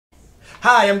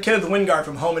Hi, I'm Kenneth Wingard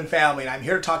from Home and Family, and I'm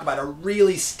here to talk about a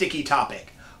really sticky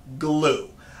topic,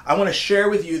 glue. I want to share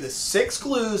with you the 6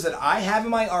 glues that I have in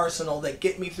my arsenal that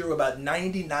get me through about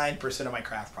 99% of my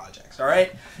craft projects, all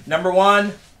right? Number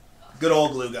 1, good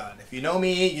old glue gun. If you know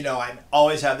me, you know I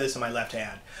always have this in my left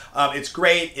hand. It's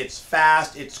great, it's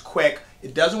fast, it's quick.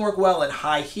 It doesn't work well in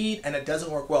high heat, and it doesn't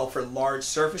work well for large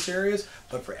surface areas,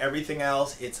 but for everything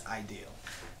else, it's ideal.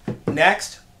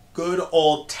 Next, good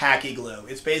old tacky glue.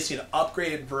 It's basically an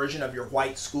upgraded version of your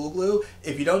white school glue.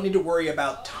 If you don't need to worry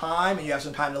about time and you have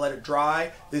some time to let it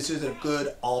dry, this is a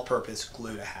good all-purpose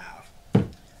glue to have.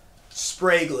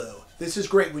 Spray glue. This is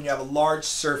great when you have a large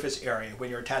surface area, when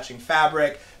you're attaching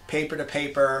fabric, paper to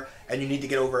paper, and you need to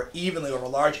get over evenly over a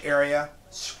large area.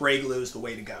 Spray glue is the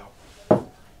way to go.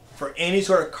 For any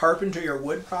sort of carpentry or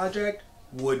wood project,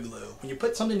 wood glue. When you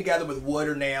put something together with wood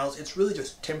or nails, it's really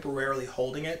just temporarily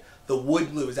holding it. The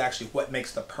wood glue is actually what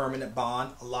makes the permanent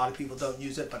bond. A lot of people don't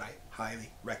use it, but I highly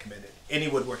recommend it. Any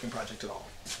woodworking project at all.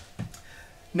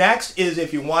 Next is,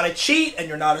 if you want to cheat and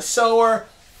you're not a sewer,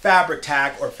 fabric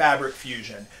tack or fabric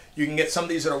fusion. You can get some of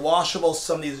these that are washable,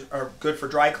 some of these are good for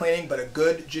dry cleaning, but a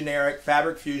good generic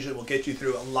fabric fusion will get you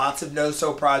through lots of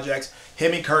no-sew projects,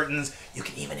 hemi curtains. You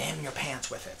can even hem your pants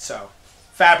with it. So,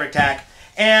 fabric tack.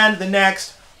 And the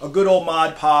next, a good old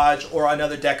Mod Podge or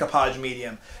another decoupage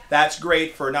medium. That's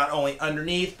great for not only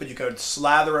underneath, but you can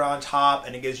slather it on top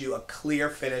and it gives you a clear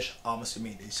finish almost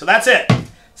immediately. So that's it.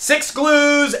 6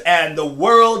 glues and the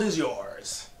world is yours.